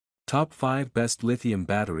Top 5 Best Lithium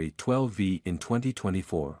Battery 12V in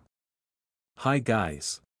 2024. Hi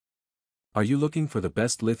guys! Are you looking for the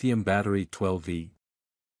best lithium battery 12V?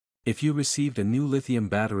 If you received a new lithium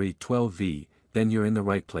battery 12V, then you're in the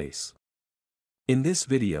right place. In this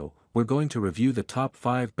video, we're going to review the top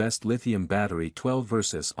 5 best lithium battery 12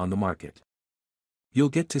 versus on the market. You'll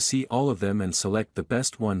get to see all of them and select the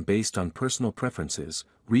best one based on personal preferences,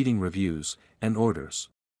 reading reviews, and orders.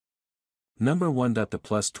 Number 1. The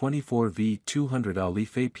Plus 24V200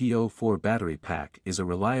 LiFePO4 Battery Pack is a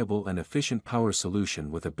reliable and efficient power solution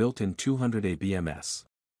with a built-in 200A BMS.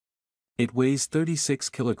 It weighs 36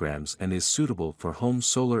 kilograms and is suitable for home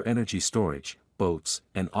solar energy storage, boats,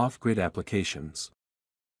 and off-grid applications.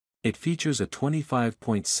 It features a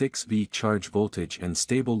 25.6V charge voltage and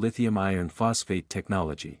stable lithium iron phosphate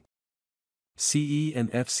technology. CE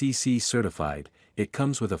and FCC certified, it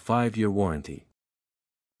comes with a 5-year warranty.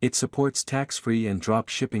 It supports tax-free and drop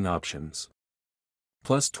shipping options.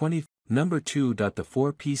 Plus 20. Number 2. The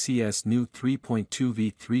 4PCS new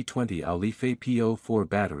 3.2V320 LiFePO4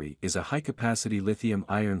 battery is a high-capacity lithium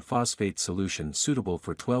iron phosphate solution suitable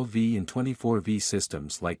for 12V and 24V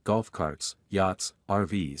systems like golf carts, yachts,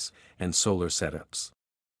 RVs, and solar setups.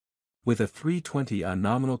 With a 320A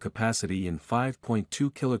nominal capacity and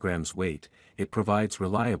 5.2 kilograms weight, it provides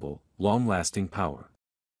reliable, long-lasting power.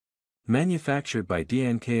 Manufactured by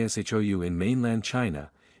DNKSHOU in mainland China,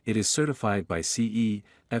 it is certified by CE,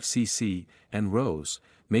 FCC, and RoHS,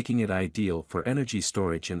 making it ideal for energy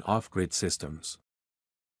storage and off-grid systems.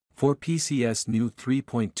 For PCS new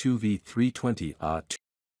 3.2V320A2.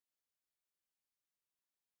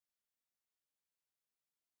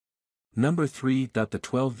 Number 3. The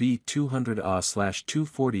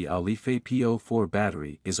 12V200A/240 LiFePO4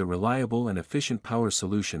 battery is a reliable and efficient power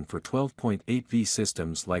solution for 12.8V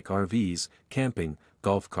systems like RVs, camping,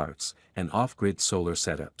 golf carts, and off-grid solar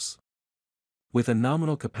setups. With a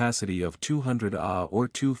nominal capacity of 200A or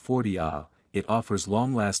 240A, it offers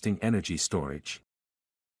long-lasting energy storage.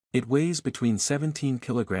 It weighs between 17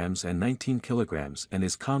 kilograms and 19 kilograms and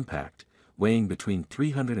is compact, weighing between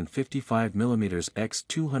 355 mm x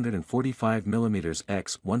 245 mm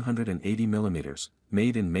x 180 mm,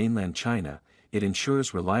 made in mainland China, it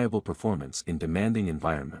ensures reliable performance in demanding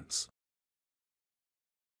environments.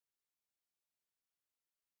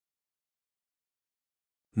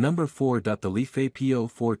 Number 4. The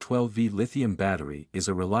LiFePO4 12V lithium battery is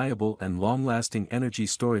a reliable and long-lasting energy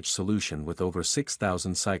storage solution with over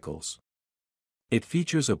 6,000 cycles. It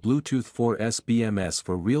features a Bluetooth 4S BMS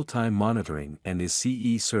for real-time monitoring and is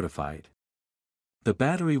CE certified. The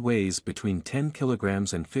battery weighs between 10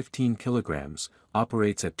 kilograms and 15 kilograms,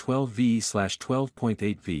 operates at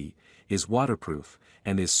 12V/12.8V, is waterproof,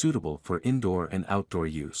 and is suitable for indoor and outdoor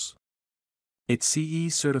use. It's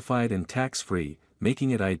CE certified and tax-free, making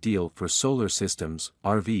it ideal for solar systems,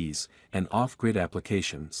 RVs, and off-grid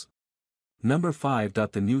applications. Number 5.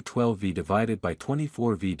 The new 12V divided by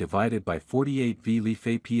 24V divided by 48V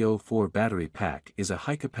LiFePO4 battery pack is a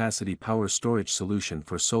high-capacity power storage solution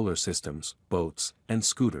for solar systems, boats, and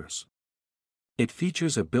scooters. It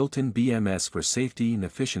features a built-in BMS for safety and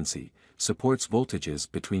efficiency, supports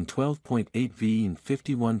voltages between 12.8V and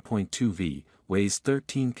 51.2V, weighs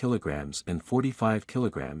 13 kilograms and 45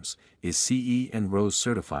 kilograms, is CE and RoHS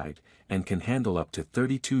certified, and can handle up to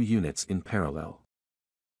 32 units in parallel.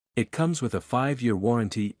 It comes with a 5-year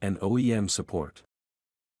warranty and OEM support.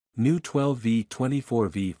 New 12V,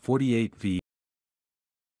 24V, 48V.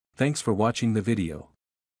 Thanks for watching the video.